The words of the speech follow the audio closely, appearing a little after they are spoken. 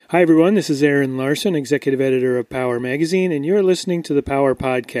Hi, everyone. This is Aaron Larson, Executive Editor of Power Magazine, and you're listening to the Power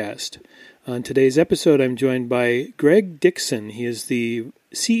Podcast. On today's episode, I'm joined by Gregg Dixon. He is the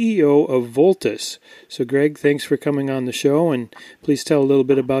CEO of Voltus. So, Gregg, thanks for coming on the show, and please tell a little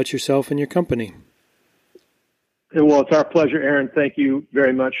bit about yourself and your company. Well, it's our pleasure, Aaron. Thank you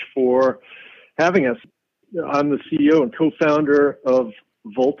very much for having us. I'm the CEO and co-founder of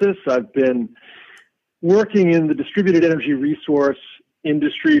Voltus. I've been working in the distributed energy resource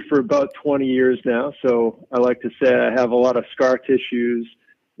industry for about 20 years now. So I like to say I have a lot of scar tissue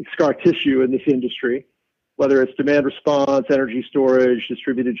in this industry, whether it's demand response, energy storage,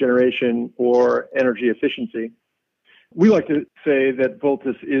 distributed generation, or energy efficiency. We like to say that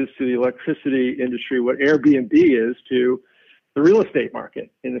Voltus is to the electricity industry what Airbnb is to the real estate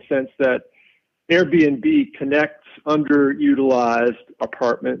market, in the sense that Airbnb connects underutilized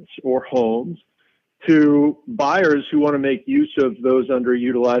apartments or homes to buyers who want to make use of those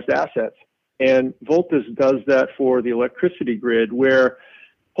underutilized assets. And Voltus does that for the electricity grid, where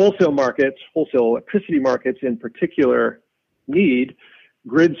wholesale electricity markets in particular, need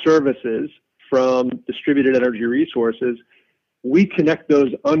grid services from distributed energy resources. We connect those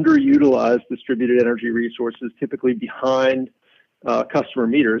underutilized distributed energy resources, typically behind customer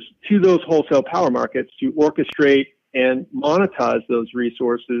meters, to those wholesale power markets to orchestrate and monetize those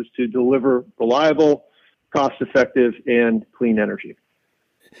resources to deliver reliable, cost-effective, and clean energy.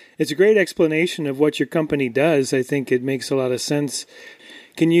 It's a great explanation of what your company does. I think it makes a lot of sense.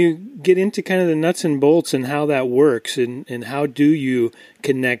 Can you get into kind of the nuts and bolts and how that works, and how do you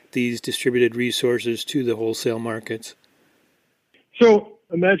connect these distributed resources to the wholesale markets? So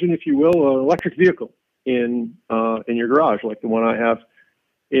imagine, if you will, an electric vehicle in your garage, like the one I have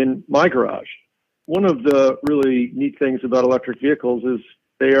in my garage. One of the really neat things about electric vehicles is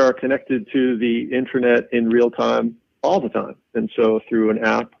they are connected to the internet in real time all the time. And so through an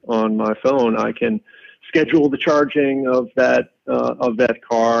app on my phone, I can schedule the charging of that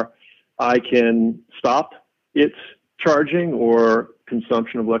car. I can stop its charging or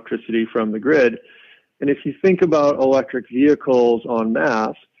consumption of electricity from the grid. And if you think about electric vehicles en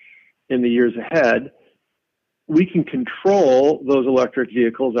masse in the years ahead, we can control those electric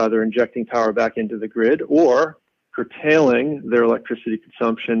vehicles, either injecting power back into the grid or curtailing their electricity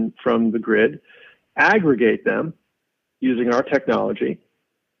consumption from the grid, aggregate them using our technology,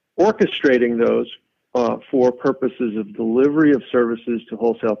 orchestrating those for purposes of delivery of services to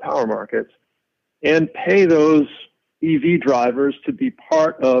wholesale power markets, and pay those EV drivers to be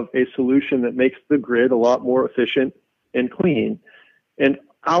part of a solution that makes the grid a lot more efficient and clean. And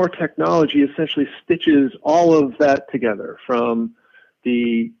our technology essentially stitches all of that together, from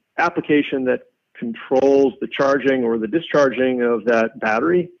the application that controls the charging or the discharging of that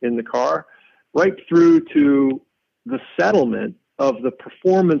battery in the car, right through to the settlement of the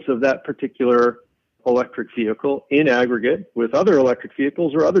performance of that particular electric vehicle in aggregate with other electric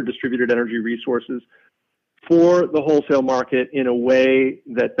vehicles or other distributed energy resources for the wholesale market in a way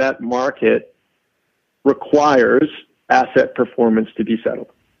that that market requires asset performance to be settled.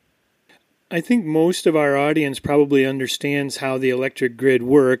 I think most of our audience probably understands how the electric grid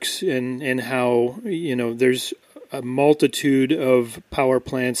works, and how, there's a multitude of power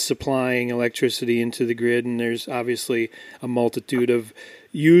plants supplying electricity into the grid, and there's obviously a multitude of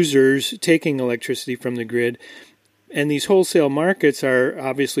users taking electricity from the grid. And these wholesale markets are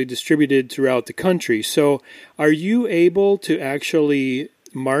obviously distributed throughout the country. So are you able to actually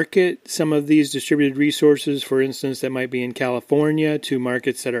market some of these distributed resources, for instance, that might be in California, to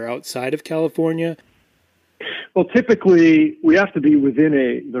markets that are outside of California? Well, typically, we have to be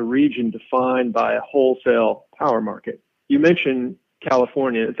within the region defined by a wholesale power market. You mentioned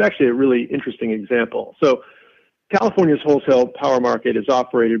California. It's actually a really interesting example. So California's wholesale power market is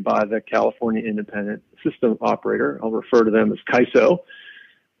operated by the California Independent System Operator. I'll refer to them as CAISO.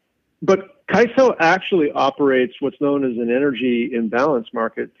 But CAISO actually operates what's known as an energy imbalance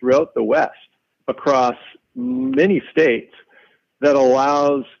market throughout the West, across many states, that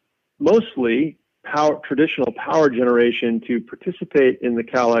allows mostly traditional power generation to participate in the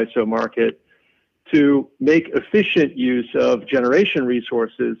CAISO market to make efficient use of generation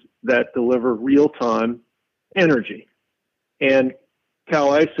resources that deliver real-time energy. And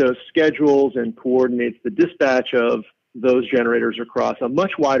CAISO schedules and coordinates the dispatch of those generators across a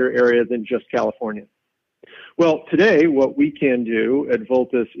much wider area than just California. Well, today, what we can do at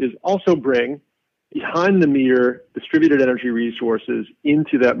Voltus is also bring behind-the-meter distributed energy resources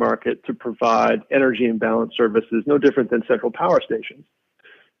into that market to provide energy imbalance services, no different than central power stations.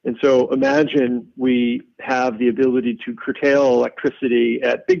 And so imagine we have the ability to curtail electricity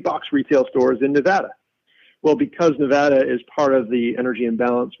at big box retail stores in Nevada, Well, because Nevada is part of the energy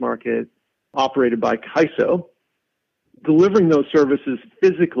imbalance market operated by CAISO, delivering those services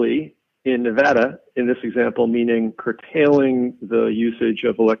physically in Nevada, in this example, meaning curtailing the usage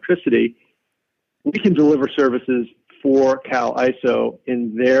of electricity, we can deliver services for Cal ISO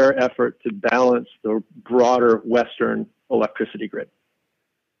in their effort to balance the broader Western electricity grid.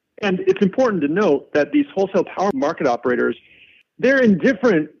 And it's important to note that these wholesale power market operators, they're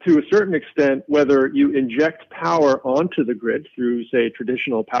indifferent to a certain extent whether you inject power onto the grid through, say,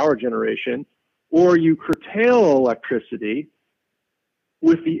 traditional power generation, or you curtail electricity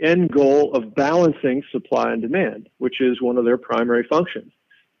with the end goal of balancing supply and demand, which is one of their primary functions.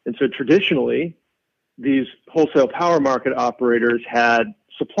 And so traditionally, these wholesale power market operators had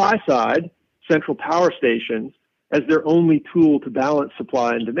supply-side central power stations as their only tool to balance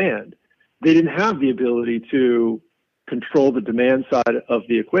supply and demand. They didn't have the ability to control the demand side of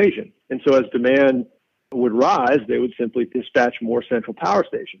the equation. And so as demand would rise, they would simply dispatch more central power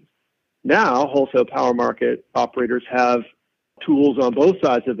stations. Now, wholesale power market operators have tools on both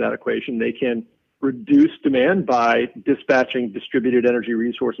sides of that equation. They can reduce demand by dispatching distributed energy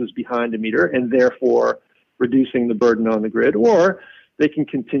resources behind a meter and therefore reducing the burden on the grid, or they can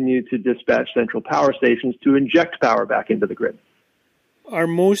continue to dispatch central power stations to inject power back into the grid. Are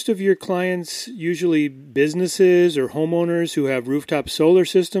most of your clients usually businesses or homeowners who have rooftop solar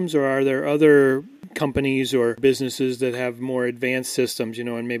systems, or are there other companies or businesses that have more advanced systems,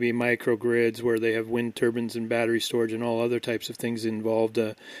 and maybe microgrids where they have wind turbines and battery storage and all other types of things involved?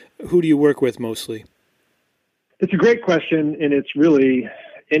 Who do you work with mostly? It's a great question, and it's really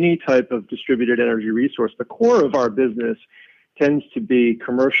any type of distributed energy resource. The core of our business tends to be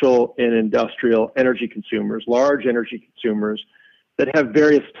commercial and industrial energy consumers, large energy consumers that have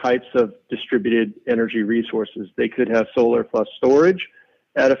various types of distributed energy resources. They could have solar plus storage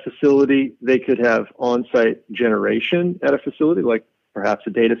at a facility. They could have on-site generation at a facility, like perhaps a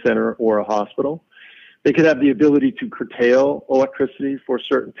data center or a hospital. They could have the ability to curtail electricity for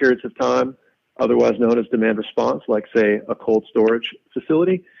certain periods of time, otherwise known as demand response, like, say, a cold storage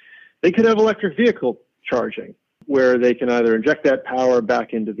facility. They could have electric vehicle charging, where they can either inject that power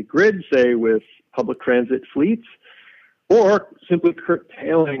back into the grid, say, with public transit fleets, or simply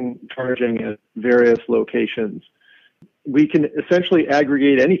curtailing charging at various locations. We can essentially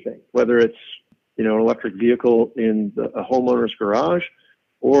aggregate anything, whether it's an electric vehicle in a homeowner's garage,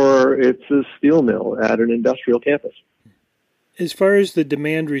 or it's a steel mill at an industrial campus. As far as the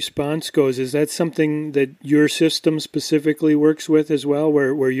demand response goes, is that something that your system specifically works with as well,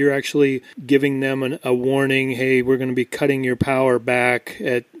 where you're actually giving them a warning, hey, we're going to be cutting your power back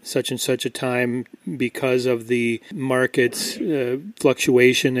at such and such a time because of the market's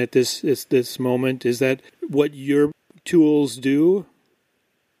fluctuation at this moment? Is that what your tools do?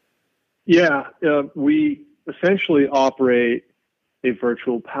 Yeah, we essentially operate a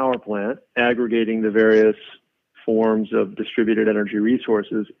virtual power plant, aggregating the various forms of distributed energy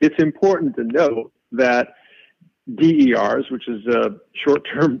resources. It's important to note that DERs, which is a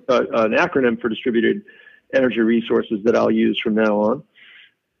short-term, an acronym for distributed energy resources that I'll use from now on,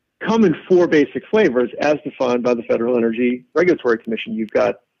 come in four basic flavors as defined by the Federal Energy Regulatory Commission. You've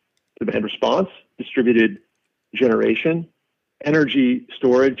got demand response, distributed generation, energy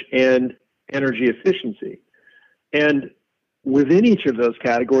storage, and energy efficiency. And within each of those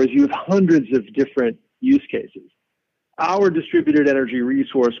categories, you have hundreds of different use cases. Our distributed energy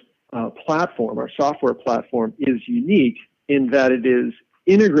resource platform, our software platform, is unique in that it is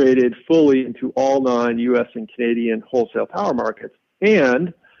integrated fully into all 9 U.S. and Canadian wholesale power markets.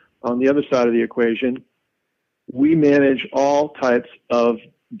 And on the other side of the equation, we manage all types of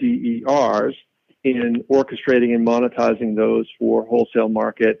DERs in orchestrating and monetizing those for wholesale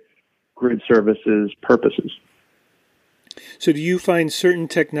market grid services purposes. So do you find certain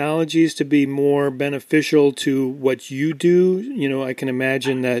technologies to be more beneficial to what you do? I can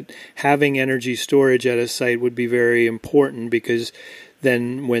imagine that having energy storage at a site would be very important, because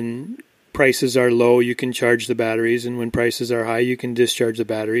then when prices are low, you can charge the batteries, and when prices are high, you can discharge the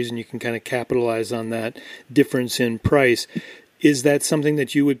batteries, and you can kind of capitalize on that difference in price. Is that something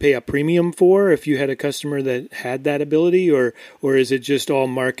that you would pay a premium for if you had a customer that had that ability, or is it just all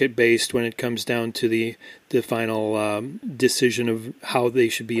market-based when it comes down to the final decision of how they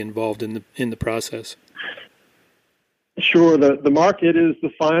should be involved in the process? Sure. The market is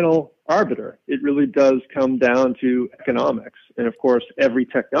the final arbiter. It really does come down to economics. And of course, every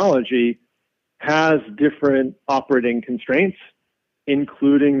technology has different operating constraints,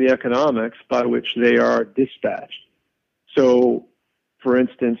 including the economics by which they are dispatched. So, for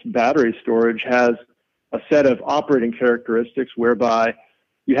instance, battery storage has a set of operating characteristics whereby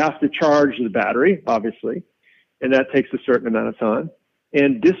you have to charge the battery, obviously. and that takes a certain amount of time.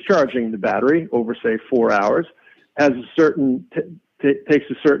 And discharging the battery over, say, 4 hours has a certain takes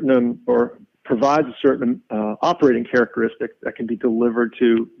a certain or provides a certain operating characteristic that can be delivered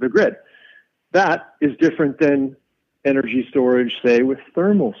to the grid. That is different than energy storage, say, with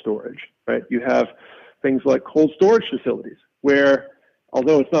thermal storage, right? You have things like cold storage facilities where,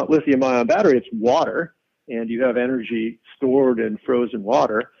 although it's not lithium-ion battery, it's water, and you have energy stored in frozen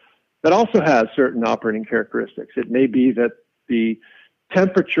water that also has certain operating characteristics. It may be that the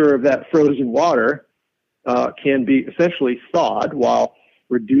temperature of that frozen water can be essentially thawed while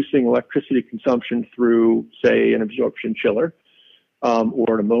reducing electricity consumption through, say, an absorption chiller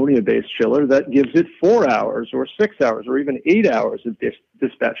or an ammonia-based chiller that gives it 4 hours or 6 hours or even 8 hours of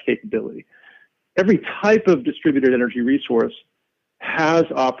dispatch capability. Every type of distributed energy resource has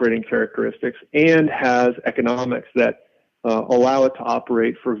operating characteristics and has economics that allow it to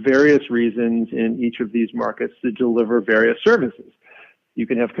operate for various reasons in each of these markets to deliver various services. You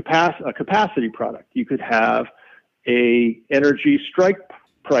can have a capacity product. You could have a energy strike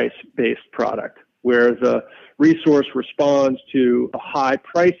price-based product where the resource responds to a high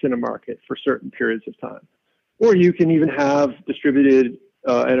price in a market for certain periods of time. Or you can even have distributed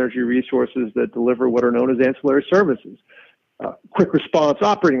energy resources that deliver what are known as ancillary services, quick response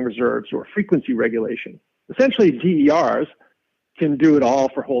operating reserves or frequency regulation. Essentially, DERs can do it all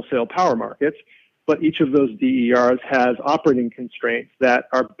for wholesale power markets, but each of those DERs has operating constraints that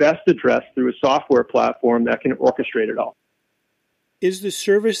are best addressed through a software platform that can orchestrate it all. Is the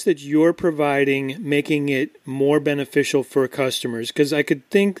service that you're providing making it more beneficial for customers? Because I could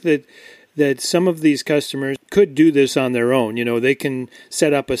think that some of these customers could do this on their own. You know, they can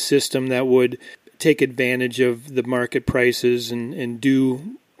set up a system that would take advantage of the market prices and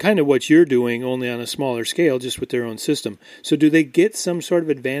do kind of what you're doing, only on a smaller scale, just with their own system. So do they get some sort of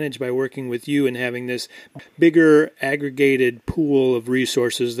advantage by working with you and having this bigger aggregated pool of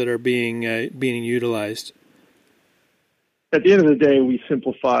resources that are being utilized? At the end of the day, we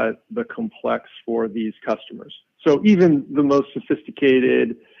simplify the complex for these customers. So even the most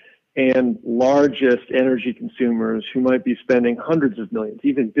sophisticated and largest energy consumers who might be spending hundreds of millions,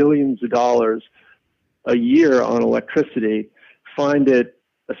 even billions of dollars a year on electricity, find it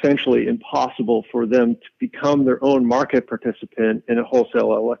essentially impossible for them to become their own market participant in a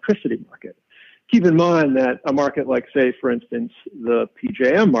wholesale electricity market. Keep in mind that a market like, say, for instance, the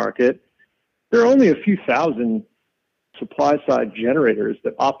PJM market, there are only a few thousand supply-side generators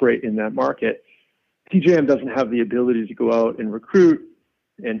that operate in that market. PJM doesn't have the ability to go out and recruit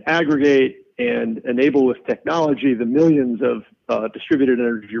and aggregate and enable with technology the millions of distributed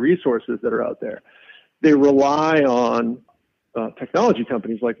energy resources that are out there. They rely on technology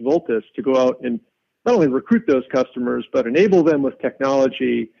companies like Voltus to go out and not only recruit those customers, but enable them with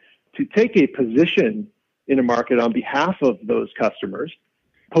technology to take a position in a market on behalf of those customers,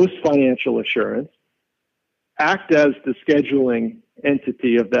 post financial assurance, act as the scheduling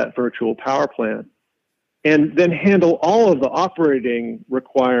entity of that virtual power plant, and then handle all of the operating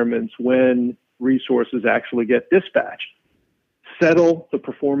requirements when resources actually get dispatched, settle the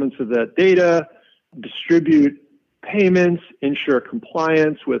performance of that data, distribute payments, ensure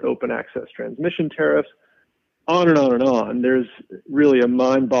compliance with open access transmission tariffs, on and on and on. There's really a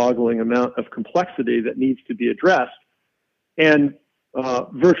mind-boggling amount of complexity that needs to be addressed. And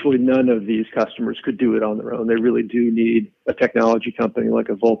virtually none of these customers could do it on their own. They really do need a technology company like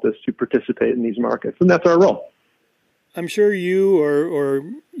a Voltus to participate in these markets, and that's our role. I'm sure you or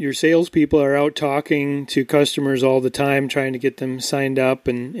your salespeople are out talking to customers all the time, trying to get them signed up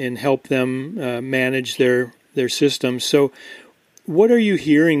and help them manage their systems. So what are you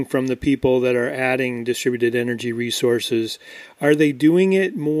hearing from the people that are adding distributed energy resources? Are they doing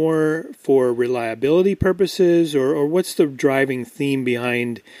it more for reliability purposes, or what's the driving theme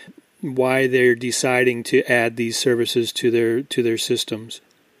behind why they're deciding to add these services to their systems?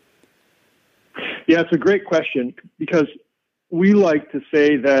 Yeah, it's a great question, because we like to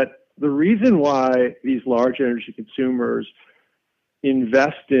say that the reason why these large energy consumers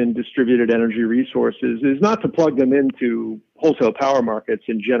invest in distributed energy resources is not to plug them into wholesale power markets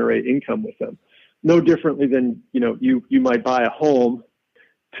and generate income with them. No differently than, you might buy a home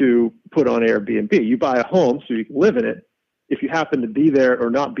to put on Airbnb. You buy a home so you can live in it. If you happen to be there or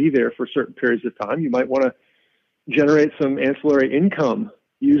not be there for certain periods of time, you might want to generate some ancillary income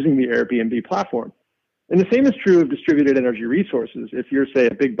using the Airbnb platform. And the same is true of distributed energy resources. If you're, say,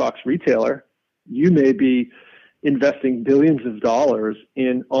 a big box retailer, you may be investing billions of dollars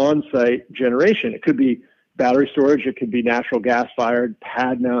in on-site generation. It could be battery storage, it could be natural gas-fired,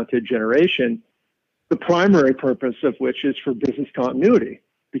 pad-mounted generation, the primary purpose of which is for business continuity.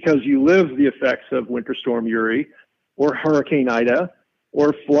 because you live the effects of Winter Storm Uri or Hurricane Ida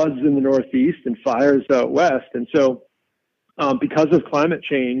or floods in the Northeast and fires out west. And so because of climate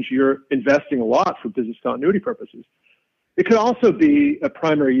change, you're investing a lot for business continuity purposes. It could also be a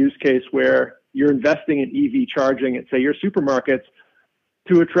primary use case where you're investing in EV charging at, say, your supermarkets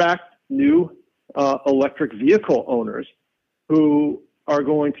to attract new electric vehicle owners who are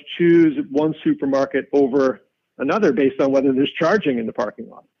going to choose one supermarket over another based on whether there's charging in the parking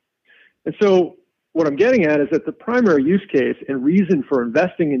lot. And so what I'm getting at is that the primary use case and reason for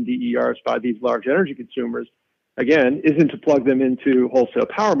investing in DERs by these large energy consumers, again, isn't to plug them into wholesale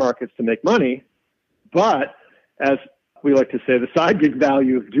power markets to make money, but as we like to say, the side gig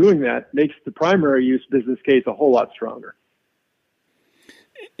value of doing that makes the primary use business case a whole lot stronger.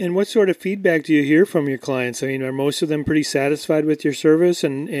 And what sort of feedback do you hear from your clients? I mean, are most of them pretty satisfied with your service,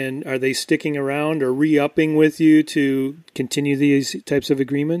 and are they sticking around or re-upping with you to continue these types of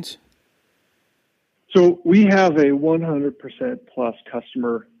agreements? So we have a 100% plus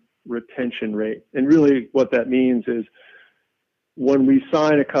customer retention rate. And really what that means is when we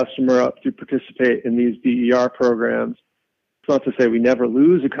sign a customer up to participate in these DER programs, it's not to say we never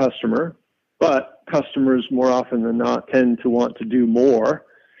lose a customer, but customers more often than not tend to want to do more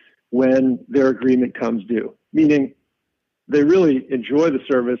when their agreement comes due, meaning they really enjoy the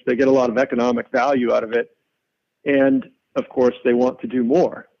service, they get a lot of economic value out of it, and of course they want to do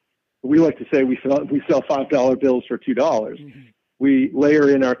more. We like to say we sell $5 bills for $2. Mm-hmm. We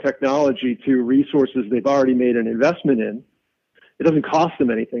layer in our technology to resources they've already made an investment in. It doesn't cost them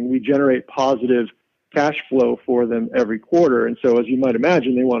anything. We generate positive cash flow for them every quarter, and so as you might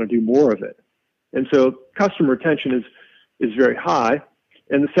imagine, they want to do more of it. And so customer retention is very high.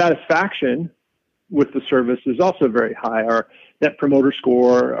 And the satisfaction with the service is also very high. Our net promoter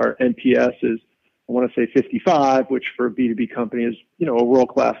score, our NPS is, I want to say 55, which for a B2B company is, a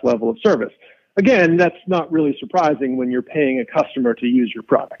world-class level of service. Again, that's not really surprising when you're paying a customer to use your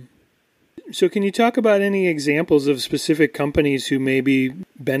product. So can you talk about any examples of specific companies who may be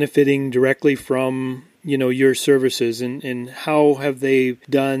benefiting directly from your services, and how have they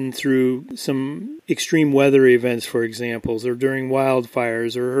done through some extreme weather events, for example, or during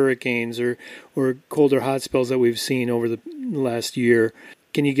wildfires or hurricanes or colder hot spells that we've seen over the last year?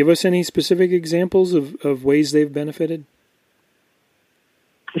 Can you give us any specific examples of ways they've benefited?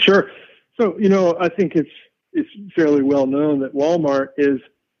 Sure. So, I think it's fairly well known that Walmart is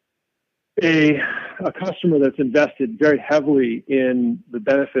a customer that's invested very heavily in the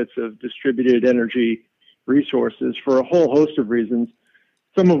benefits of distributed energy resources for a whole host of reasons,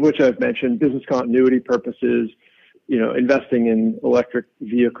 some of which I've mentioned: business continuity purposes, investing in electric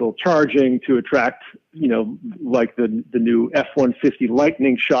vehicle charging to attract, like the new F-150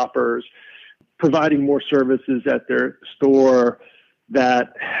 Lightning shoppers, providing more services at their store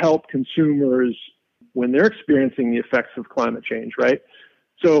that help consumers when they're experiencing the effects of climate change, right?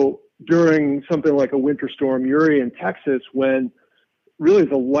 So during something like a winter storm Uri in Texas, when really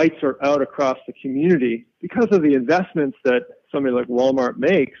the lights are out across the community, because of the investments that somebody like Walmart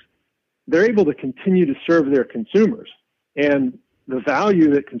makes, they're able to continue to serve their consumers. And the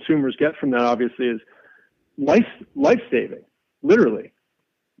value that consumers get from that, obviously, is life-saving, literally.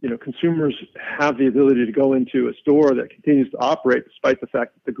 Consumers have the ability to go into a store that continues to operate despite the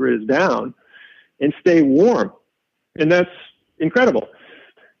fact that the grid is down and stay warm. And that's incredible.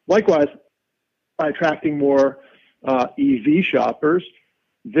 Likewise, by attracting more EV shoppers,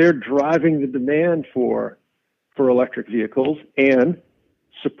 they're driving the demand for electric vehicles and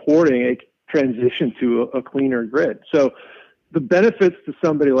supporting a transition to a cleaner grid. So the benefits to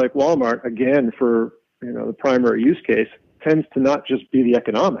somebody like Walmart, again, for the primary use case, tends to not just be the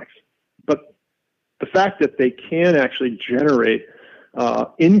economics, but the fact that they can actually generate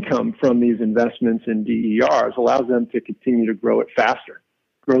income from these investments in DERs allows them to continue to grow it faster,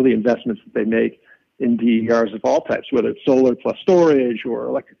 grow the investments that they make in DERs of all types, whether it's solar plus storage or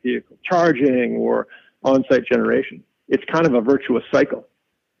electric vehicle charging or on-site generation. It's kind of a virtuous cycle.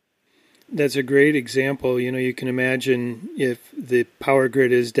 That's a great example. You can imagine if the power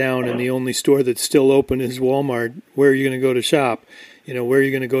grid is down and the only store that's still open is Walmart, where are you going to go to shop? Where are you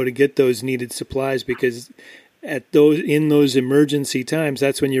going to go to get those needed supplies? Because in those emergency times,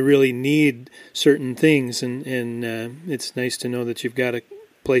 that's when you really need certain things, and it's nice to know that you've got a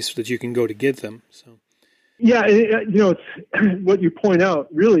place that you can go to get them. So, yeah, it's what you point out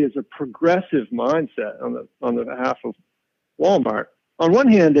really is a progressive mindset on the behalf of Walmart. On one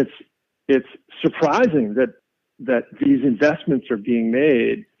hand, it's surprising that these investments are being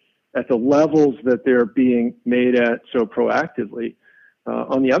made at the levels that they're being made at so proactively.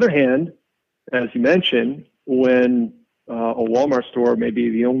 On the other hand, as you mentioned, when a Walmart store may be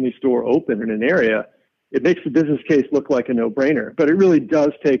the only store open in an area, it makes the business case look like a no-brainer. But it really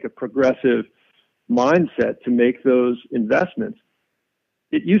does take a progressive mindset to make those investments.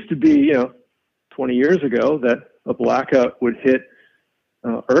 It used to be, 20 years ago that a blackout would hit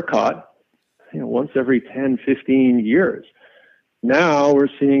ERCOT, once every 10, 15 years. Now we're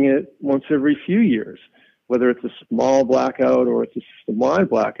seeing it once every few years, whether it's a small blackout or it's a system-wide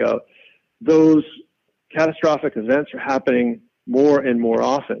blackout. Those catastrophic events are happening more and more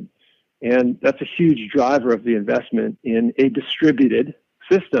often. And that's a huge driver of the investment in a distributed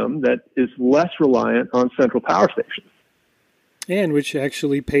system that is less reliant on central power stations. And which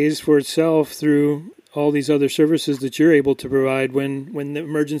actually pays for itself through all these other services that you're able to provide when the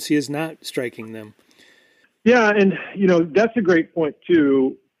emergency is not striking them. Yeah, and that's a great point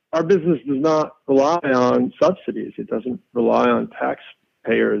too. Our business does not rely on subsidies. It doesn't rely on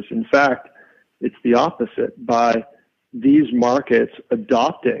taxpayers. In fact, it's the opposite. By these markets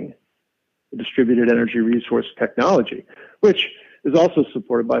adopting distributed energy resource technology, which is also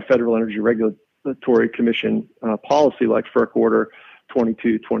supported by Federal Energy Regulatory Commission policy like FERC Order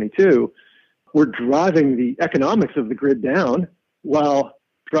 2222, we're driving the economics of the grid down while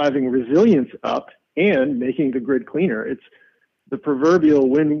driving resilience up and making the grid cleaner. It's the proverbial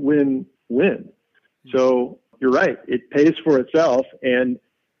win-win-win. So you're right. It pays for itself, and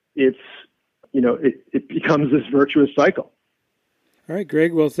it becomes this virtuous cycle. All right,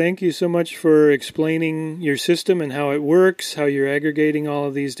 Gregg. Well, thank you so much for explaining your system and how it works, how you're aggregating all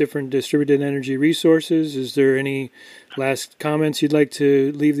of these different distributed energy resources. Is there any last comments you'd like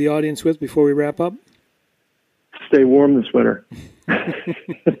to leave the audience with before we wrap up? Stay warm this winter.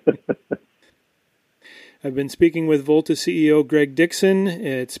 I've been speaking with Voltus CEO Gregg Dixon.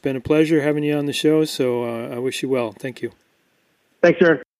 It's been a pleasure having you on the show, so I wish you well. Thank you. Thanks, Aaron.